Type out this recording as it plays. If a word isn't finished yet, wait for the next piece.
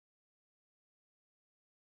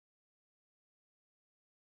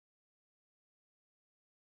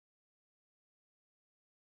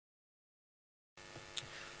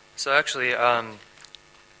So actually,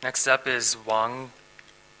 next up is Wang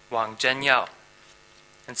Zhenyao.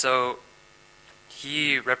 And so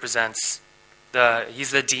he represents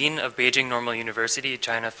he's the Dean of Beijing Normal University,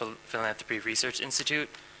 China Philanthropy Research Institute.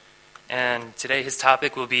 And today his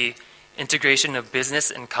topic will be integration of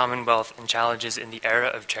business and Commonwealth and challenges in the era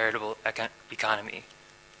of charitable economy.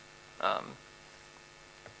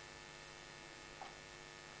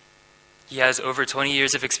 He has over 20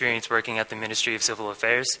 years of experience working at the Ministry of Civil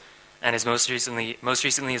Affairs, and is most recently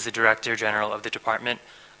is the Director General of the Department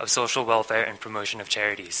of Social Welfare and Promotion of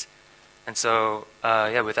Charities. And so,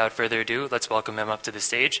 without further ado, let's welcome him up to the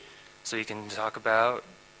stage so he can talk about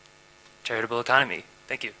charitable economy.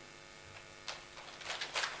 Thank you.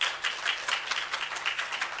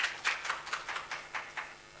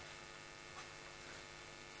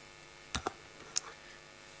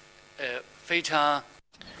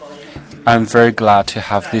 I'm very glad to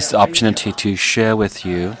have this opportunity to share with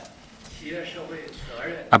you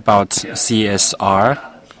about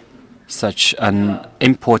CSR, such an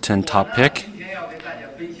important topic.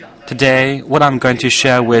 Today, what I'm going to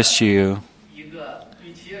share with you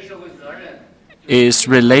is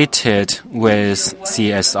related with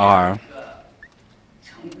CSR.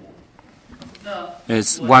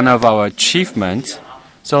 It's one of our achievements.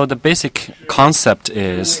 So the basic concept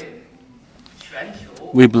is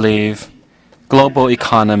we believe global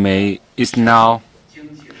economy is now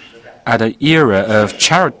at an era of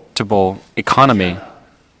charitable economy.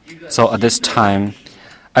 So at this time,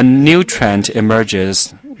 a new trend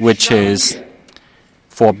emerges, which is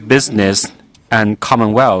for business and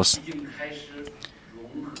Commonwealth.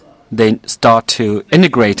 They start to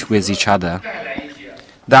integrate with each other.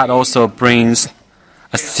 That also brings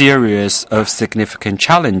a series of significant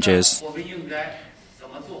challenges.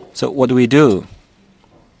 So what do we do?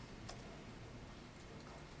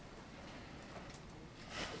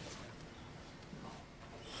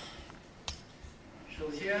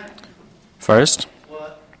 First,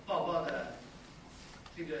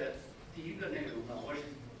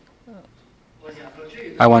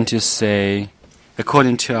 I want to say,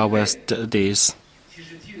 according to our studies,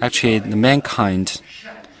 actually the mankind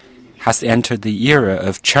has entered the era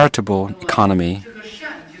of charitable economy.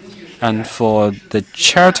 And for the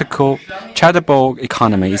charitable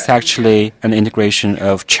economy, it's actually an integration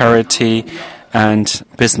of charity and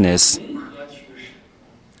business.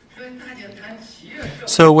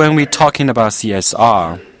 So when we're talking about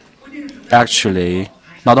CSR, actually,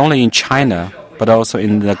 not only in China, but also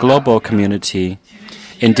in the global community,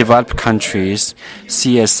 in developed countries,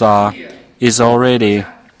 CSR is already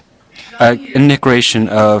an integration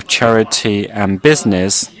of charity and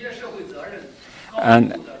business,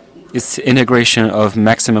 and it's integration of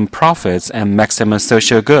maximum profits and maximum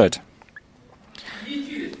social good.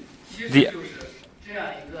 The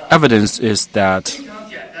evidence is that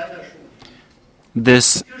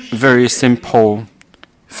this very simple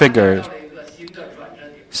figure.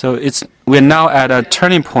 So we're now at a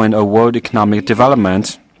turning point of world economic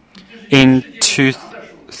development. In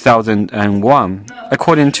 2001,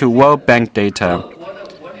 according to World Bank data,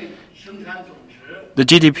 the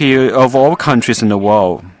GDP of all countries in the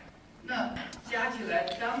world,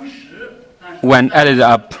 when added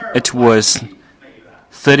up, it was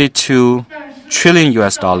 $32 trillion.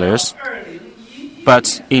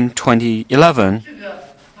 But in 2011,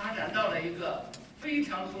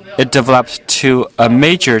 it developed to a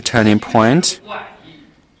major turning point.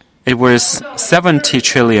 It was $70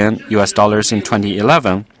 trillion in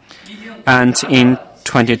 2011, and in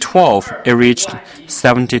 2012, it reached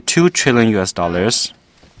 $72 trillion.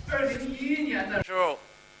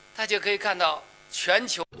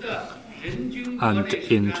 And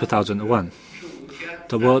in 2001,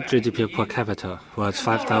 the world GDP per capita was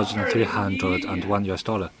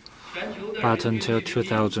 $5,301. But until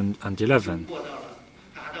 2011,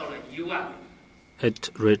 it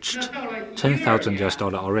reached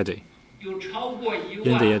 $10,000 already.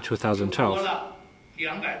 In the year 2012,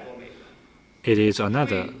 it is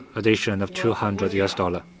another addition of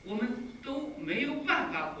 $200.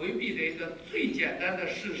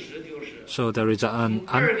 So there is an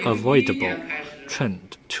unavoidable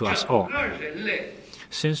trend to us all.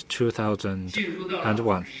 Since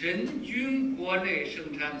 2001,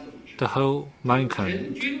 the whole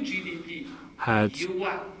mankind had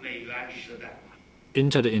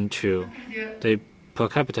entered into the per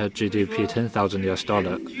capita GDP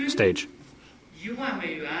 $10,000 stage.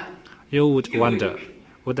 You would wonder,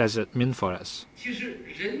 what does it mean for us?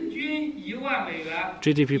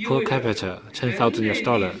 GDP per capita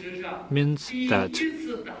 $10,000 means that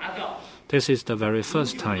this is the very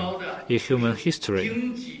first time in human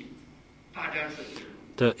history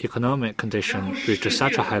the economic condition reached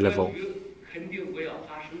such a high level,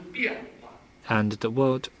 and the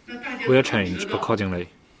world will change accordingly.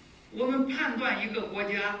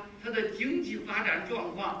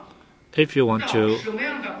 If you want to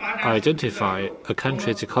identify a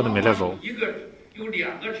country's economy level,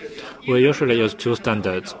 we usually use two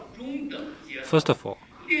standards. First of all,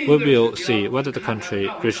 we will see whether the country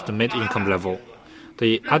reached the mid-income level.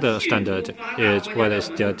 The other standard is whether it's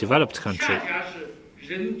still a developed country.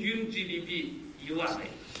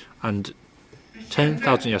 And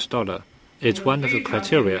 $10,000 is one of the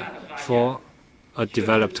criteria for a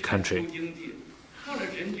developed country.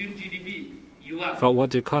 For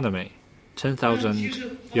world economy,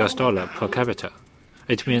 $10,000 per capita.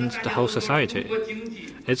 It means the whole society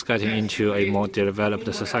is getting into a more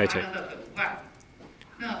developed society.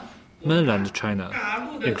 Mainland China,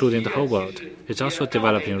 including the whole world, is also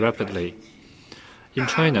developing rapidly. In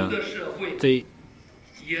China, the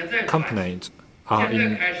companies are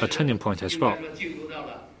in a turning point as well.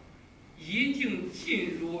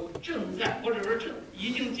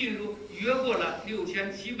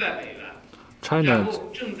 China's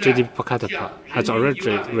GDP per capita has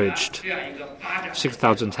already reached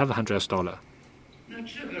 $6,700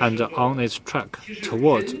 and on its track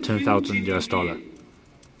towards $10,000.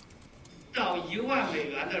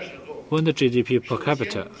 When the GDP per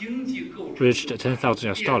capita reached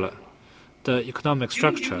 $10,000, the economic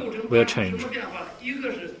structure will change.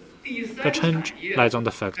 The change lies on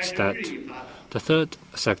the fact that the third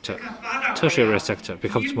sector, tertiary sector,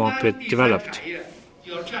 becomes more developed.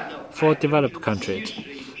 For developed countries,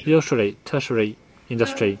 usually tertiary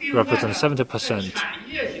industry represents 70%.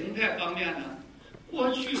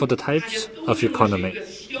 For the types of economy,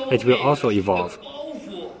 it will also evolve.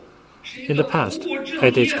 In the past,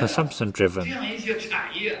 it is consumption-driven.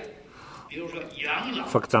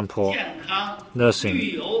 For example,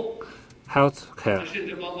 nursing, healthcare,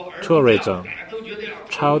 tourism,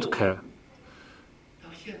 childcare.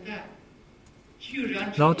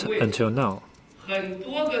 Not until now,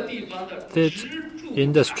 these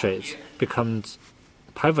industries become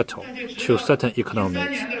pivotal to certain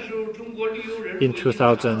economies. In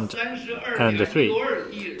 2003,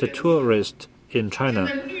 the tourist in China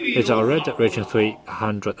is already reaching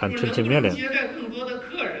 320 million.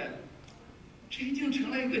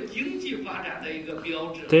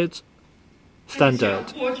 This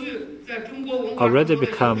standard already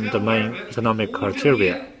become the main economic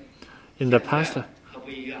criteria. In the past,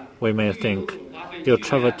 we may think you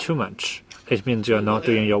travel too much. It means you're not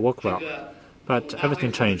doing your work well. But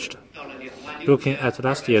everything changed. Looking at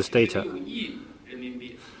last year's data,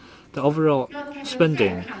 the overall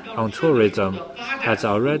spending on tourism has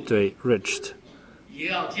already reached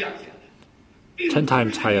 10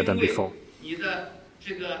 times higher than before.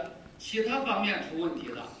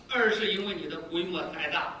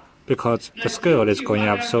 Because the scale is going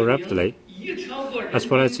up so rapidly, as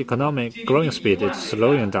well as economic growing speed is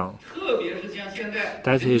slowing down.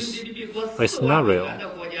 That is a scenario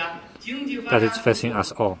that is facing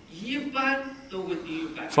us all.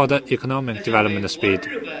 For the economic development speed,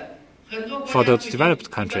 for those developed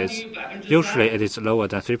countries, usually it is lower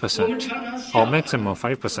than 3% or maximum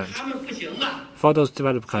 5%. For those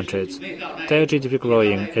developed countries, their GDP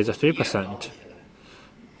growing is 3%.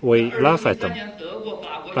 We laugh at them.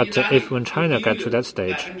 But if when China gets to that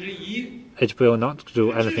stage, it will not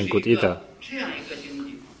do anything good either.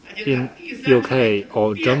 In UK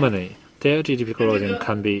or Germany, their GDP growing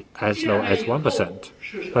can be as low as 1%.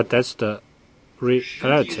 But that's the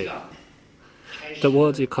reality. The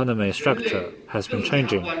world's economy structure has been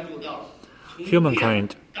changing.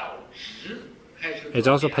 Humankind is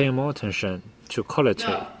also paying more attention to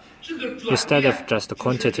quality instead of just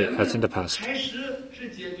quantity as in the past.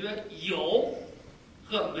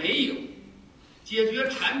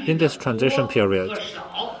 In this transition period,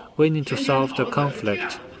 we need to solve the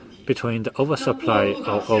conflict between the oversupply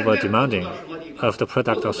or over-demanding of the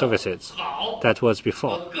product or services that was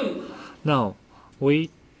before. Now, we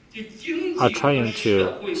are trying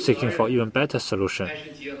to seeking for even better solution.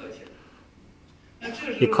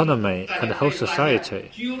 Economy and the whole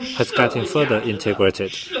society has gotten further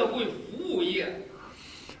integrated.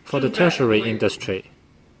 For the tertiary industry,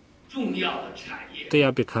 they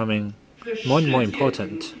are becoming more and more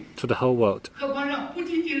important to the whole world.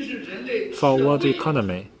 For world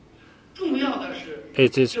economy,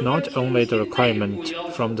 it is not only the requirement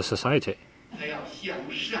from the society.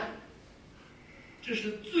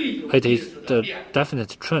 It is the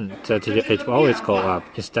definite trend that it will always go up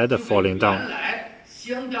instead of falling down.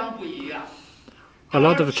 A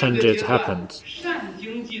lot of changes happened.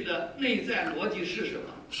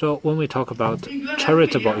 So when we talk about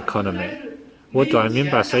charitable economy, what do I mean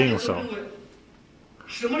by saying so?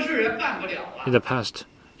 In the past,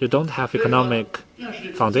 you don't have economic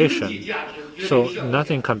foundation, so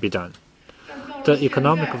nothing can be done. The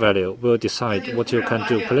economic value will decide what you can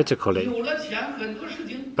do politically.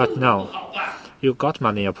 But now, you got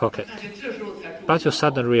money in your pocket, but you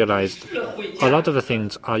suddenly realized a lot of the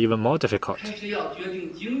things are even more difficult.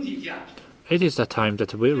 It is the time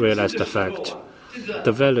that we realize the fact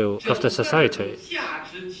the value of the society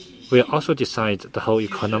will also decide the whole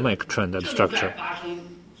economic trend and structure.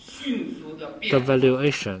 The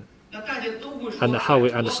valuation and how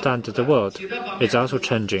we understand the world is also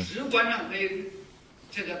changing.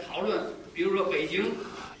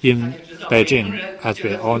 In Beijing, as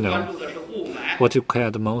we all know, what you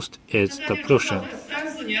care the most is the pollution.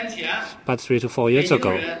 But 3 to 4 years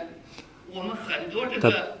ago,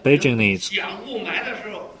 the Beijing needs,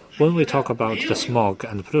 when we talk about the smog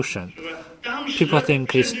and pollution, people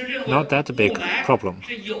think it's not that a big problem.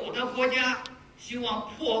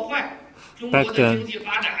 Back then,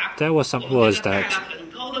 there were some words that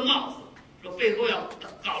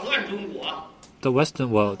the Western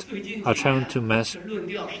world are trying to mess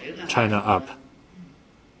China up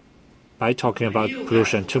by talking about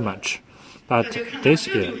pollution too much. But this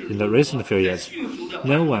year, in the recent few years,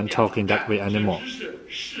 no one talking that way anymore.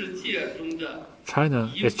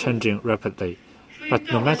 China is changing rapidly, but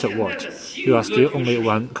no matter what, you are still only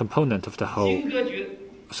one component of the whole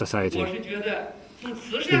society.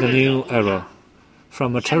 In the new era,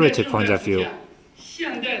 from a charity point of view,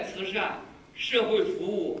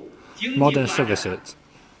 modern services,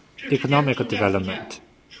 economic development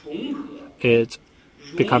is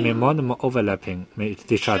becoming more and more overlapping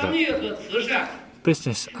with each other.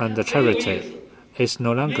 Business and charity is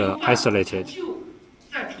no longer isolated.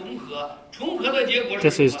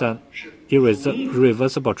 This is the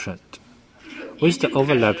irreversible trend. With the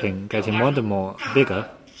overlapping getting more and more bigger,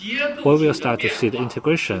 we will start to see the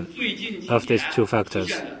integration of these two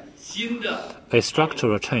factors. A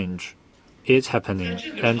structural change is happening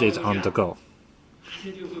and is on the go.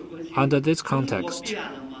 Under this context,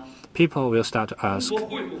 people will start to ask,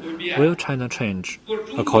 will China change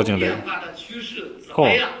accordingly?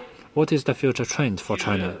 Or, what is the future trend for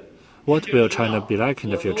China? What will China be like in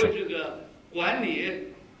the future?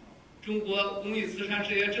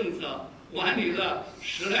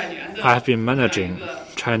 I have been managing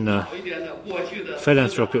China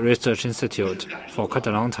Philanthropy Research Institute for quite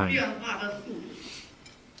a long time.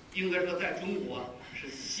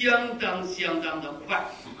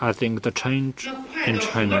 I think the change in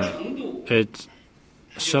China is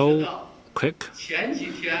so quick,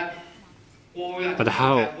 but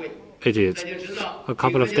how it is. A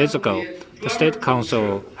couple of days ago, the State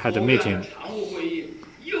Council had a meeting.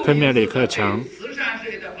 Premier Li Keqiang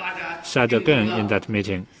said again in that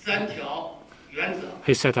meeting,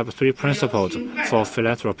 he set up 3 principles for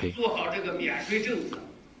philanthropy.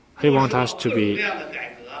 He wants us to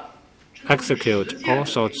execute all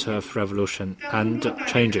sorts of revolution and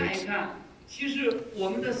changes.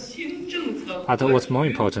 But what's more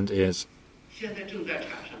important is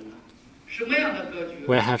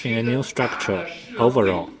we're having a new structure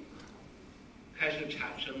overall.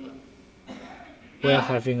 We're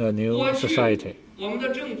having a new society.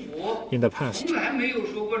 In the past,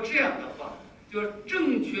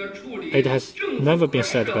 it has never been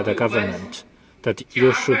said by the government that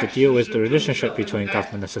you should deal with the relationship between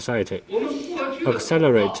government and society,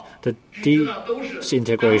 accelerate the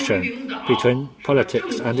disintegration between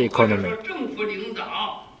politics and economy.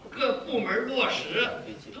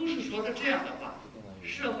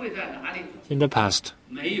 In the past,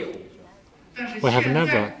 we have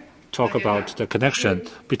never talked about the connection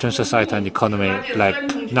between society and economy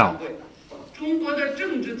like now.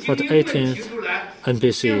 For the 18th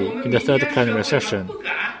NPC, in the 3rd plenary session,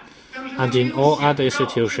 and in all other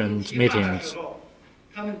institutions' meetings,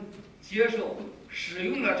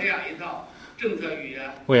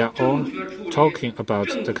 we are all talking about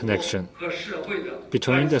the connection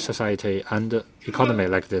between the society and the economy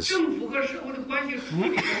like this.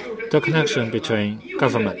 The connection between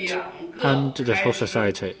government and the whole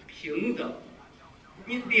society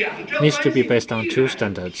needs to be based on 2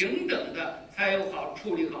 standards.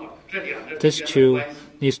 These 2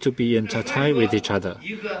 needs to be intertwined with each other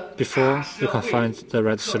before we can find the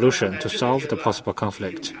right solution to solve the possible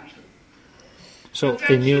conflict. So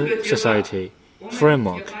a new society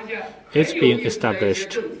framework is being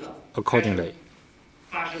established accordingly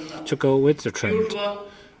to go with the trend.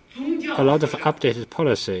 A lot of updated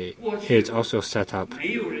policy is also set up.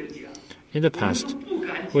 In the past,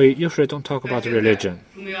 we usually don't talk about religion,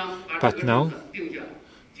 but now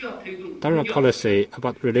There are policies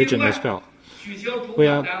about religion as well. We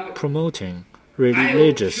are promoting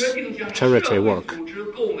religious charity work.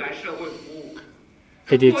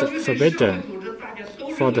 It is forbidden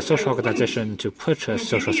for the social organization to purchase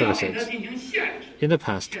social services. In the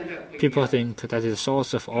past, people think that is the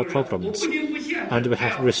source of all problems, and we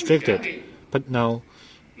have restricted. But now,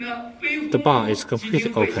 the bar is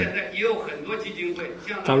completely open.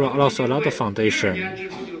 There are also a lot of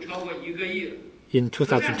foundations. In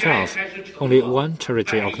 2012, only one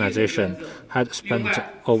charity organization had spent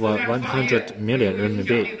over 100 million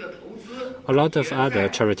RMB. A lot of other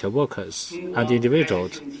charity workers and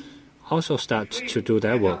individuals also start to do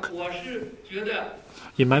their work.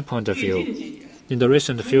 In my point of view, in the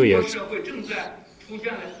recent few years,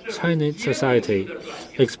 Chinese society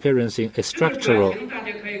experiencing a structural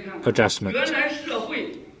adjustment.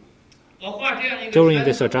 During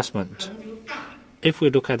this adjustment, if we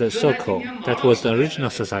look at the circle that was the original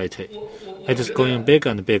society, it is going bigger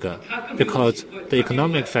and bigger because the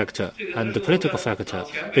economic factor and the political factor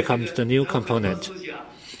becomes the new component.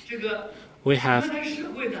 We have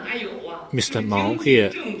Mr. Mao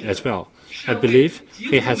here as well. I believe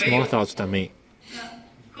he has more thoughts than me.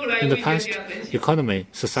 In the past, economy,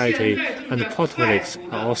 society, and politics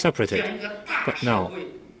are all separated. But now,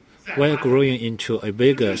 we are growing into a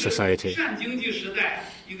bigger society.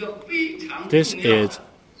 This is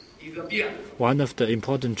one of the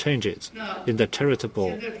important changes in the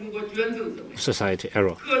charitable society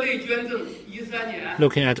era.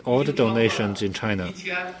 Looking at all the donations in China,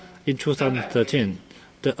 in 2013,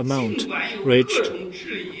 the amount reached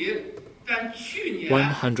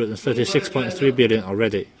 136.3 billion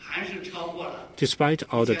already. Despite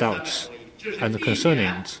all the doubts and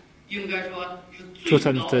concernings,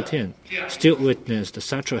 2013 still witnessed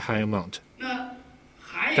such a high amount.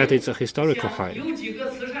 That is a historical high.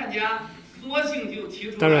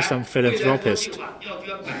 There are some philanthropists.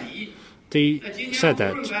 They said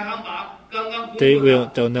that they will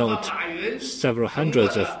donate several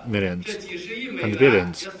hundreds of millions and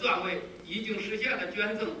billions.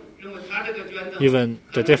 Even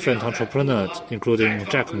the different entrepreneurs, including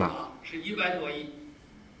Jack Ma,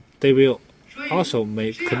 they will also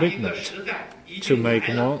make commitment to make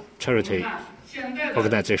more charity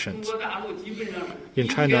organizations. In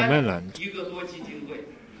China mainland,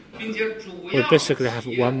 we basically have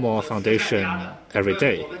one more foundation every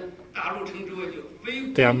day.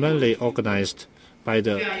 They are mainly organized by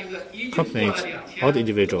the companies or the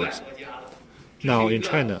individuals. Now in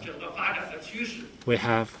China, we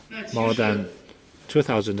have more than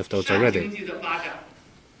 2,000 of those already.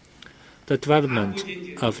 The development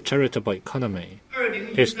of charitable economy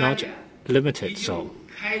is not limited so.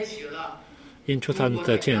 In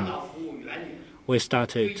 2013, we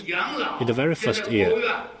started in the very first year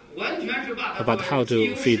about how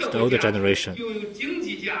to feed the older generation.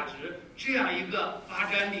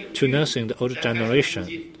 To nursing the older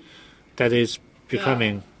generation, that is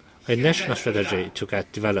becoming a national strategy to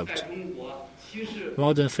get developed.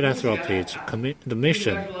 Modern philanthropy, the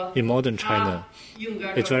mission in modern China,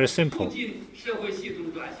 is very simple.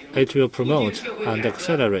 It will promote and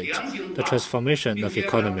accelerate the transformation of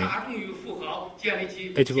economy.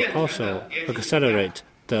 It will also accelerate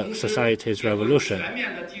the society's revolution.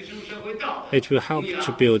 It will help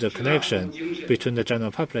to build a connection between the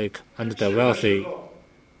general public and the wealthy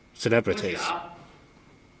celebrities.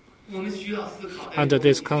 Under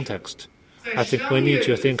this context, I think we need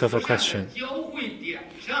to think of a question.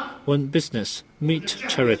 When business meets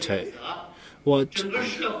charity, what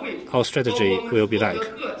our strategy will be like,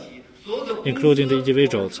 including the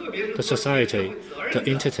individuals, the society, the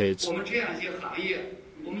entities,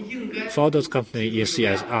 for those companies in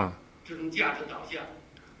CSR.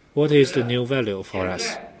 What is the new value for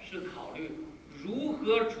us?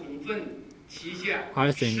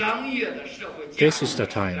 I think this is the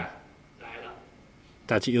time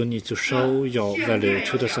that you need to show your value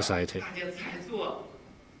to the society.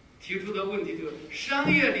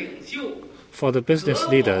 For the business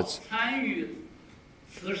leaders,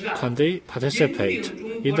 can they participate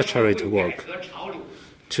in the charity work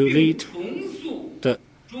to lead the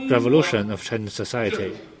revolution of Chinese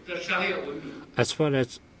society, as well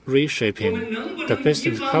as reshaping the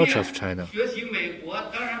business culture of China?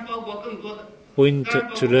 We need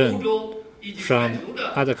to learn from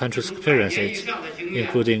other countries' experiences,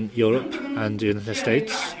 including Europe and the United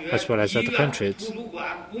States, as well as other countries.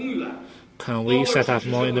 Can we set up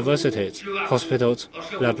more universities, hospitals,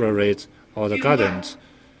 libraries, or the gardens?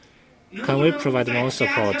 Can we provide more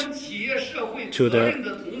support to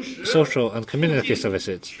the social and community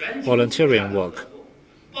services, volunteering work?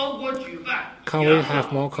 Can we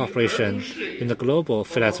have more cooperation in the global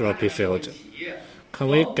philanthropy field? Can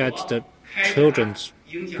we get the children's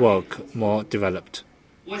work more developed?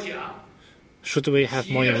 Should we have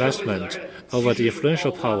more investment over the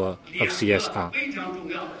influential power of CSR?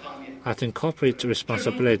 I think corporate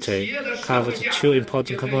responsibility covers two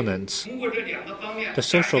important components. The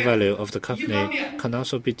social value of the company can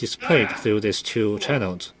also be displayed through these two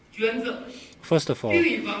channels. First of all,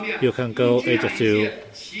 you can go either through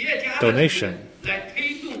donation.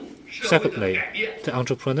 Secondly, the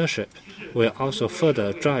entrepreneurship will also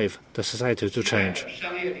further drive the society to change.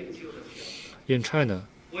 In China,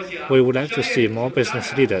 we would like to see more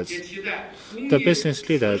business leaders. The business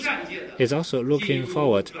leaders is also looking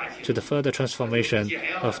forward to the further transformation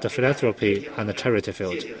of the philanthropy and the charity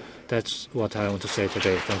field. That's what I want to say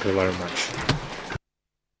today. Thank you very much.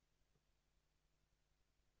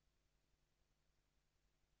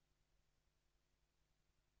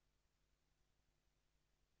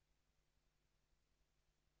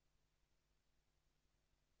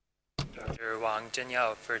 Dr. Wang,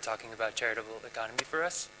 Zhenyao, for talking about charitable economy for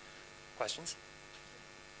us. Questions?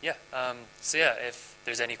 Yeah. If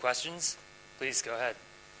there's any questions, please go ahead.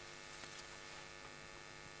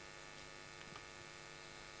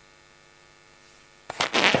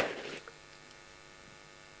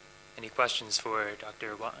 Any questions for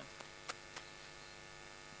Dr. Wang?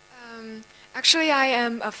 Actually, I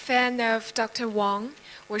am a fan of Dr. Wang.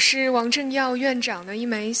 我是王正耀院长的一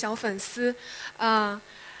枚小粉丝。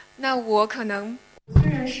那我可能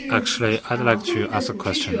Actually, I'd like to ask a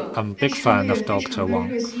question. I'm a big fan of Dr.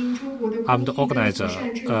 Wang. I'm the organizer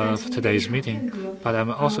of today's meeting, but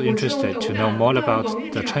I'm also interested to know more about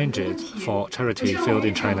the changes for charity field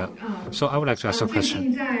in China. So I would like to ask a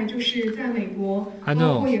question. I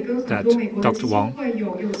know that Dr. Wang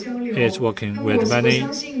is working with many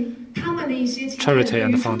charity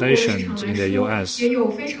and foundations in the US.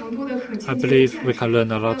 I believe we can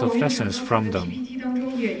learn a lot of lessons from them.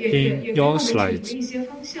 In your slides,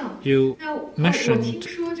 you mentioned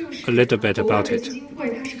a little bit about it.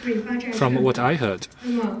 From what I heard,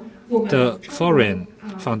 the foreign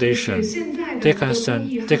foundation, they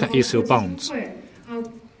can issue bonds.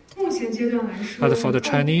 But for the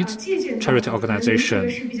Chinese charity organization,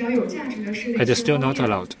 it is still not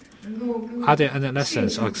allowed. Are there any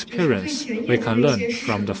lessons or experience we can learn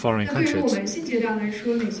from the foreign countries?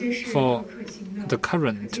 For the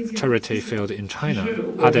current charity field in China,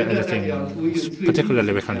 are there anything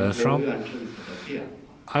particularly we can learn from?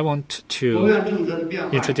 I want to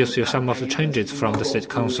introduce you some of the changes from the State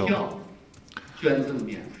Council.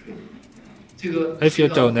 If you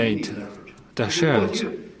donate the shares,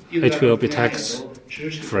 it will be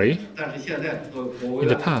tax-free. In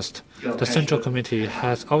the past, the Central Committee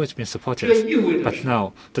has always been supportive, but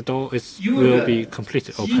now the door will be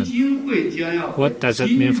completely open. What does that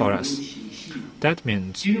mean for us? That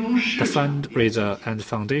means the fundraiser and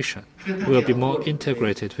foundation will be more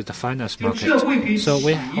integrated with the finance market. So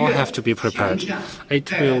we all have to be prepared.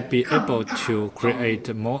 It will be able to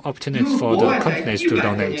create more opportunities for the companies to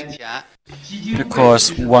donate.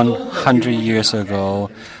 Because 100 years ago,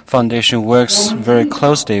 foundation works very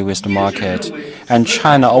closely with the market, and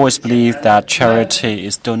China always believed that charity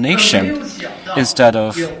is donation, instead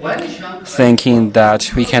of thinking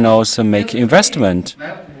that we can also make investment.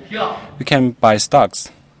 We can buy stocks.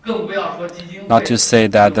 Not to say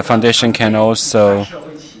that the foundation can also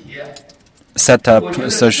set up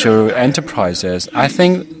social enterprises. I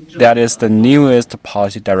think that is the newest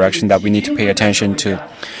policy direction that we need to pay attention to.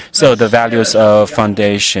 So the values of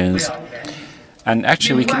foundations, and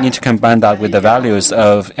actually we need to combine that with the values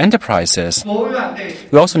of enterprises.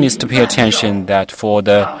 We also need to pay attention that for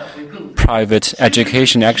the private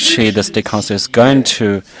education, actually the State Council is going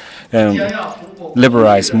to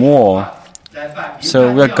liberalize more.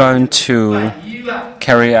 So we're going to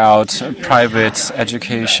carry out private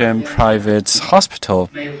education, private hospital.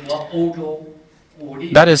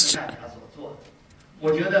 That is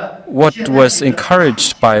what was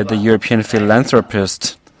encouraged by the European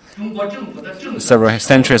philanthropists several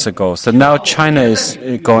centuries ago. So now China is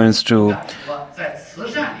going through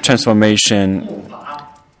transformation.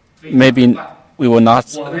 Maybe we will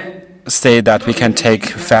not say that we can take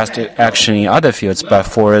fast action in other fields, but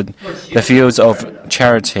for the fields of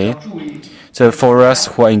charity, so for us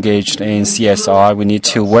who are engaged in CSR, we need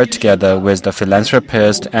to work together with the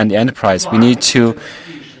philanthropist and the enterprise. We need to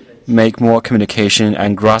make more communication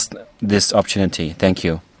and grasp this opportunity. Thank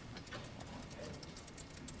you.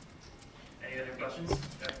 Any other questions?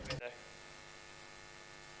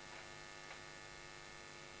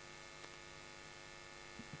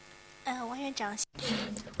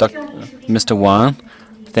 Mr. Wang,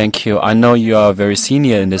 Thank you. I know you are very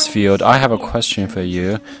senior in this field. I have a question for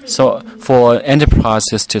you. So, for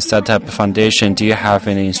enterprises to set up a foundation, do you have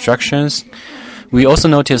any instructions? We also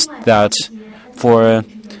noticed that for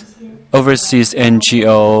overseas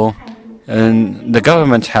NGO, the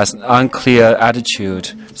government has unclear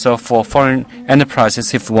attitude. So, for foreign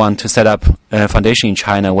enterprises, if we want to set up a foundation in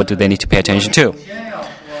China, what do they need to pay attention to?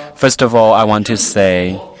 First of all, I want to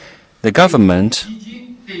say the government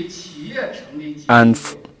and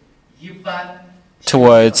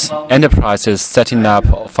towards enterprises setting up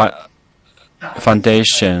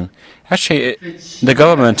foundation, actually, the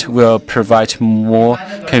government will provide more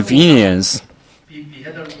convenience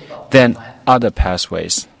than other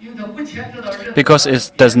pathways because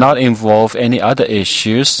it does not involve any other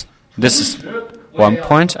issues. This is one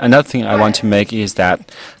point. Another thing I want to make is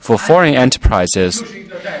that for foreign enterprises,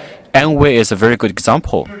 Wang is a very good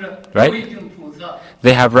example, right?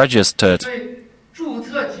 They have registered.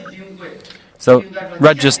 So,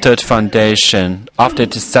 registered foundation, after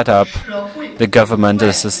it is set up, the government,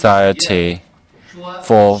 the society,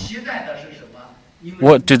 for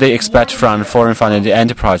what do they expect from foreign funded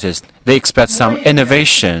enterprises? They expect some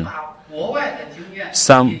innovation.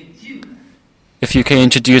 If you can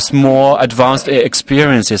introduce more advanced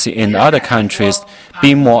experiences in other countries,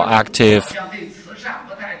 be more active.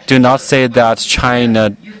 Do not say that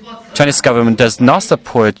Chinese government does not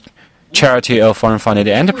support charity or foreign-funded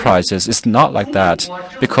enterprises. It's not like that,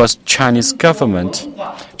 because Chinese government,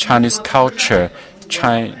 Chinese culture,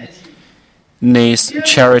 Chinese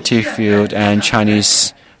charity field, and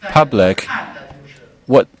Chinese public,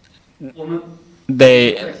 what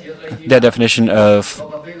their definition of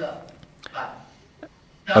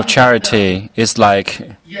charity is like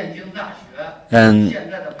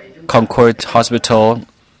Concord Hospital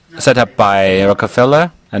set up by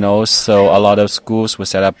Rockefeller, and also a lot of schools were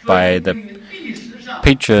set up by the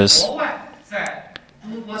patrons.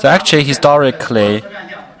 So actually, historically,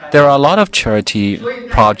 there are a lot of charity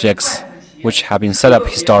projects which have been set up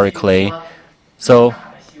historically. So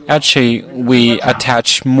actually, we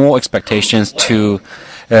attach more expectations to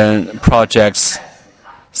projects.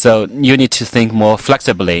 So you need to think more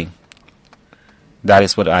flexibly. That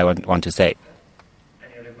is what I want to say.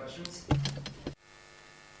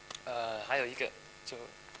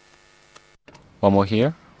 One more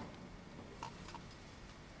here.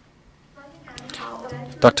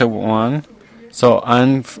 Dr. Wang. So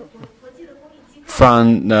I'm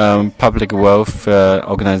from the public welfare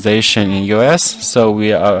organization in U.S. So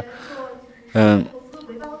we are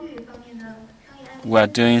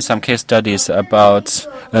doing some case studies about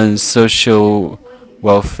social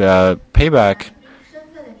welfare payback.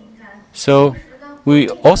 So we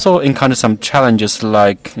also encounter some challenges,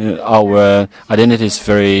 like our identity is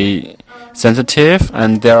very sensitive,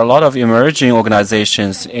 and there are a lot of emerging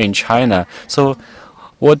organizations in China. So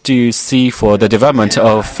what do you see for the development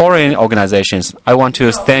of foreign organizations? I want to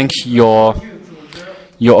thank your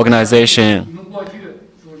organization.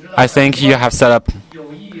 I think you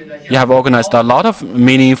have organized a lot of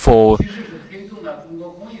meaningful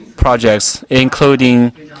projects,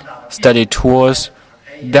 including study tours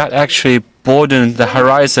that actually broaden the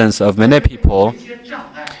horizons of many people.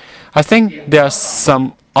 I think there are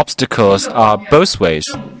some obstacles both ways.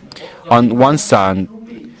 On one side,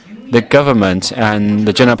 the government and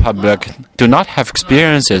the general public do not have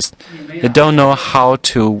experiences. They don't know how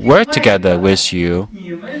to work together with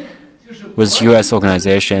U.S.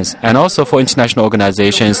 organizations. And also for international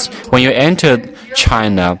organizations, when you enter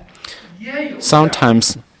China,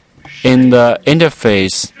 sometimes in the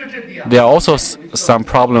interface, there are also some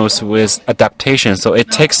problems with adaptation. So it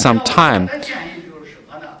takes some time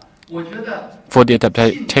for the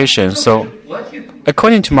adaptation. So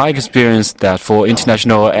according to my experience, that for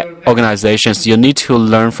international organizations, you need to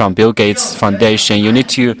learn from Bill Gates Foundation. You need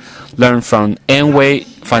to learn from Wang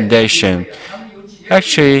Foundation.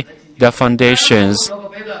 Actually, the foundations,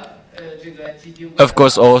 of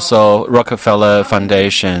course, also Rockefeller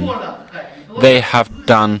Foundation, they have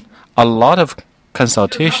done a lot of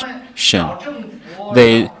consultation.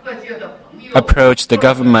 They approached the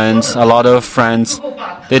government, a lot of friends.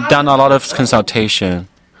 They've done a lot of consultation.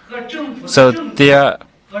 So their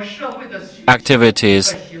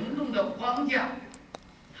activities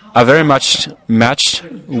are very much matched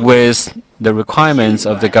with the requirements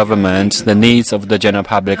of the government, the needs of the general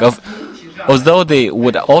public. Although they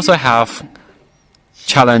would also have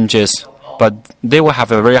challenges, but they will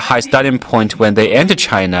have a very high starting point when they enter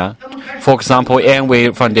China. For example,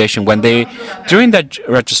 Wang Foundation, during that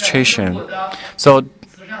registration, so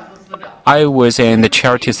I was in the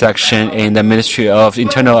charity section in the Ministry of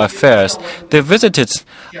Internal Affairs. They visited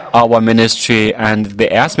our ministry and they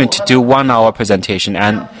asked me to do 1-hour presentation.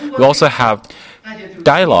 And we also have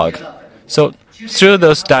dialogue. So through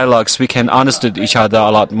those dialogues, we can understand each other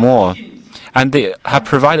a lot more. And they have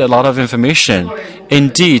provided a lot of information.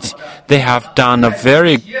 Indeed, they have done a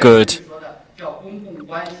very good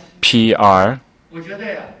PR.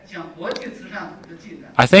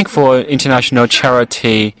 I think for international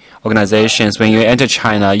charity organizations, when you enter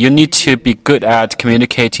China, you need to be good at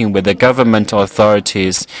communicating with the government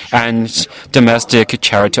authorities and domestic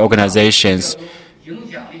charity organizations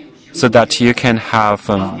so that you can have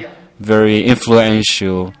a very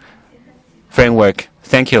influential framework.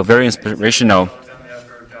 Thank you. Very inspirational.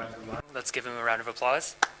 Let's give him a round of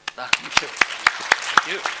applause. Thank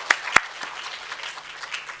you.